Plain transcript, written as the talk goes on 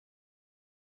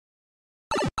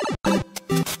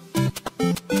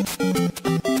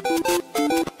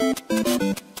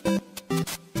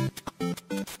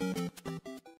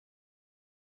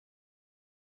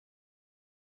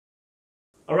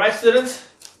Alright students,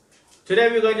 today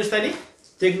we're going to study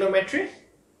trigonometry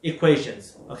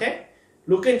equations. Okay,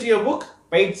 look into your book,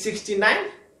 page 69,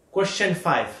 question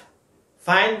 5.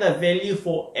 Find the value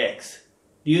for x.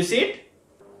 Do you see it?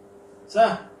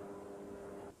 Sir?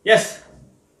 Yes.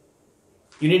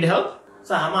 You need help?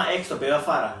 Sir, हमारा x तो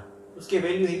बेवफा रहा, उसके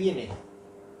value है ये नहीं.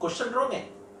 Question wrong है.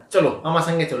 चलो हमारे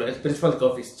संगे चलो प्रिंसिपल के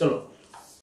ऑफिस चलो.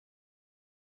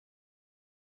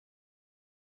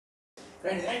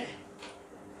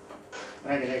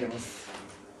 राइट बस.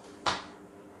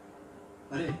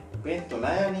 अरे पेन तो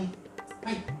लाया नहीं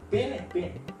भाई. पेन है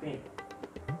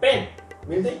पेन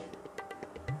मिल गई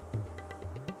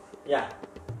या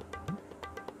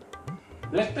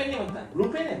ब्लैक पेन नहीं होता. ब्लू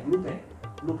पेन है ब्लू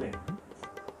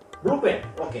पेन.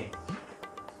 ओके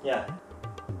या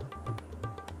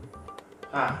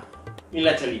हाँ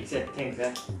मिला. चलिए सर थैंक्स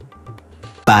यार.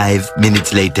 5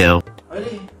 minutes later.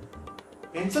 अरे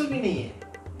पेंसिल भी नहीं है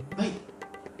भाई.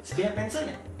 स्पेयर पेंसिल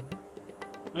है.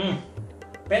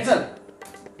 पेंसिल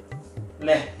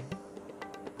ले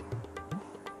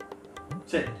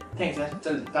सर थैंक्स यार.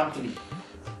 चल काम चलिए.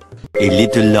 A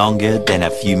little longer than a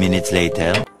few minutes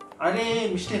later. अरे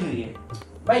मिस्टेक हुई है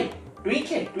भाई. ट्विंक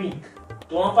है ट्विंक.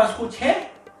 तुम्हारे पास कुछ है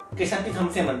कि सब चीज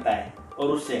हमसे बनता है और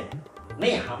उससे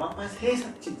नहीं. हमारे पास है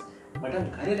सब चीज बट हम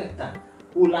घरे रखता.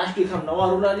 वो लास्ट वीक हम नवा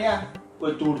रूलर लिया,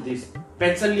 कोई टूट दिस.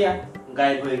 पेंसिल लिया,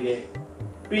 गायब हो गए.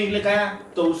 ट्विंक लेकर आया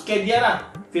तो उसके दिया ना,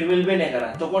 फिर मिल भी नहीं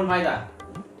करा तो कौन फायदा.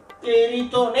 तेरी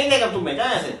तो नहीं देगा तुम्हें. क्या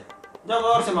ऐसे जाओ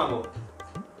और से मांगो.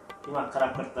 दिमाग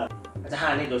खराब करता. अच्छा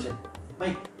हाँ नहीं दो से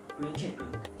भाई. ट्विंक है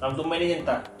ट्विंक. हम तुम्हें नहीं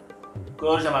जानता, कोई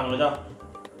और से मांग लो जाओ.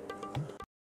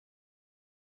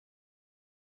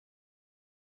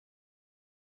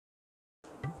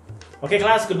 Okay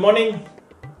class, good morning.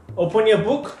 Open your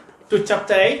book to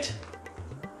chapter 8.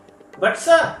 But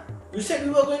sir, you said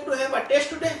we were going to have a test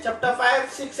today, chapter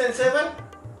 5, 6 and 7.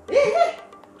 Hey,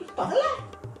 tu pagla hai.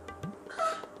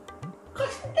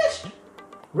 Custom test.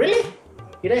 Really?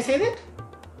 Did I say that?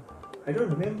 I don't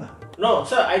remember. No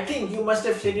sir, I think you must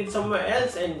have said it somewhere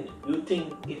else and you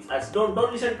think it's us. Don't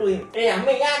listen to him. Hey,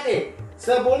 हमें याद है.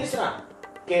 Sir बोलिस ना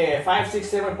के 5,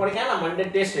 6, 7 पढ़ के ना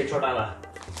Monday test है छोटा वाला.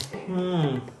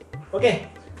 Okay,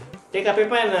 take a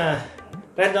paper and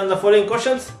write down the following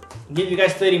questions. Give you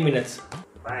guys 30 minutes.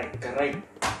 Right.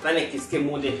 मैंने किसके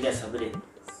मुंह देख लिया सबरे.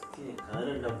 इसके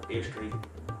कारण अब टेस्ट हुई.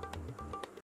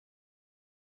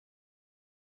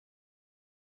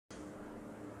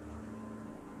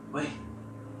 भाई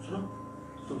सुनो,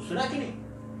 तुम सुना कि नहीं?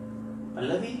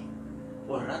 पल्लवी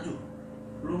और राजू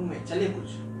रूम में चले कुछ.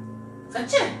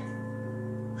 सच है?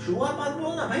 शुआ बात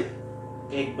बोलना भाई.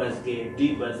 1 बज गए, 2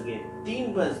 बज गए, 3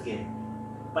 बज गए.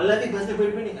 पल्लवी बस में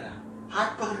बैठ भी नहीं करा, हाथ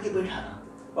पकड़ के बैठा रहा.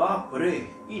 बाप रे,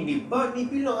 ये निब्बा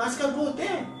निपी लोग आजकल बहुत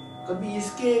हैं. कभी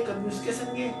इसके कभी उसके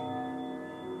संगे,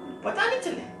 पता नहीं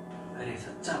चले. अरे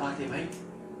सच्चा बात है भाई,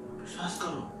 विश्वास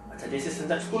करो. अच्छा जैसे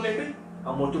संजय स्कूल है पे,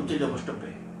 हम मोटू चले बस स्टॉप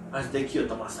पे. आज देखियो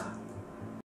तमाशा.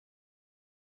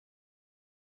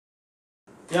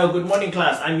 Yo, good morning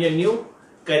class. I'm your new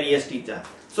careers teacher.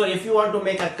 So if you want to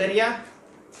make a career,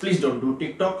 please don't do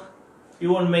TikTok. You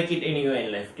won't make it anywhere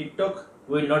in life. TikTok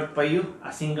will not pay you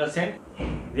a single cent.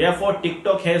 Therefore,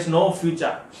 TikTok has no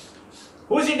future.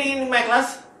 Who's eating in my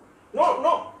class?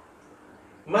 No.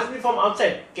 Must be from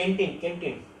outside.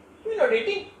 Canteen. We're not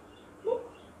eating.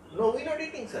 No, we're not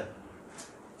eating, sir.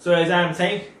 So as I am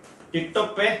saying,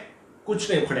 TikTok पे कुछ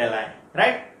नहीं पढ़ेला है.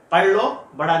 Right? पढ़ लो,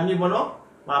 बड़ा आदमी बनो,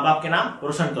 माँ बाप के नाम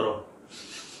रोशन करो.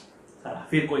 साला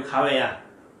फिर कोई खावे यार.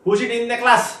 Who's eating in the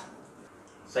class?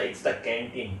 So it's the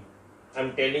canteen. I'm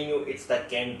telling you, it's the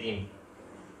canteen.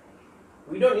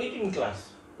 We don't eat in class.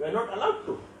 We are not allowed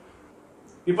to.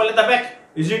 People at the back,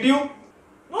 is it you?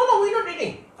 No, we're not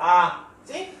eating.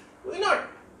 See? We're not.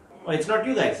 Oh, it's not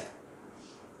you guys.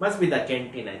 Must be the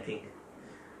canteen, I think.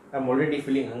 I'm already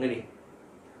feeling hungry.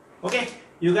 Okay,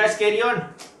 you guys carry on.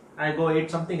 I go eat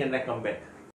something and I come back.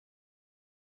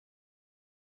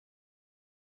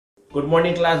 Good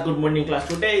morning class,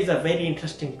 Today is a very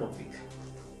interesting topic.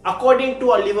 According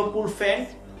to a Liverpool fan,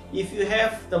 if you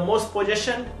have the most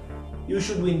possession, you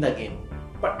should win the game.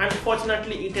 But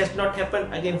unfortunately, it has not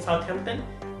happened against Southampton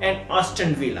and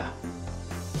Aston Villa.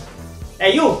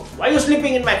 Hey you, why are you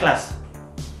sleeping in my class?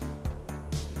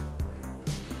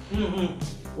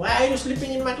 Why are you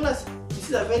sleeping in my class? This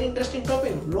is a very interesting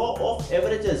topic. Law of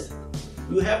averages.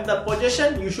 You have the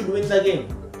possession, you should win the game.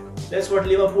 That's what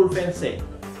Liverpool fans say.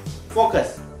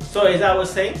 Focus. So as I was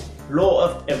saying, law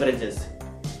of averages.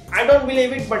 I don't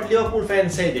believe it, but Liverpool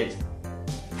fans say that.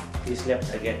 He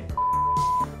slept again.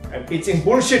 I'm teaching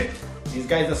bullshit. These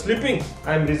guys are sleeping.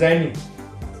 I'm resigning.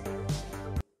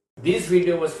 This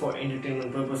video was for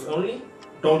entertainment purpose only.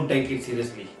 don't take it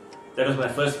seriously. That was my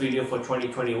first video for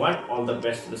 2021. All the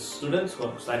best to the students who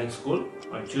are starting school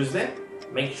on Tuesday.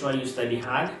 Make sure you study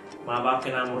hard. माँ बाप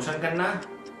के नाम रोशन करना,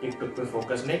 TikTok पे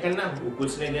focus नहीं करना, वो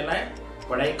कुछ नहीं देना है,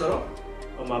 पढ़ाई करो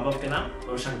और माँ बाप के नाम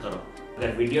रोशन करो।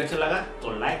 अगर वीडियो अच्छा लगा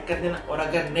तो लाइक कर देना, और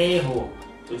अगर नहीं हो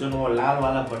तो जो वो लाल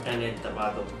वाला बटन है दबा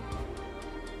दो।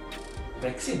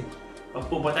 वैक्सीन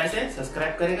पप्पू बताए से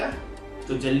सब्सक्राइब करेगा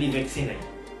तो जल्दी वैक्सीन है,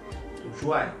 तुम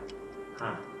शुआ है।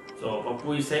 हाँ, so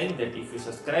Pappu is saying that if you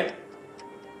subscribe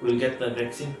we'll get the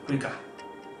vaccine quicker.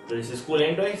 तो जैसे स्कूल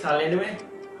एंड हुई, साल एंड में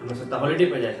हम लोग सकता हॉलीडे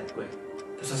पे जाए सबको,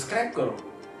 तो सब्सक्राइब करो।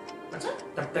 अच्छा,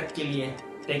 तब तक के लिए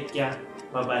टेक केयर,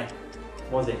 बाय बाय,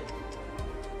 मौजे।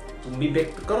 तुम भी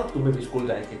बैक करो, तुम्हें भी स्कूल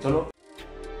जाएंगे। चलो।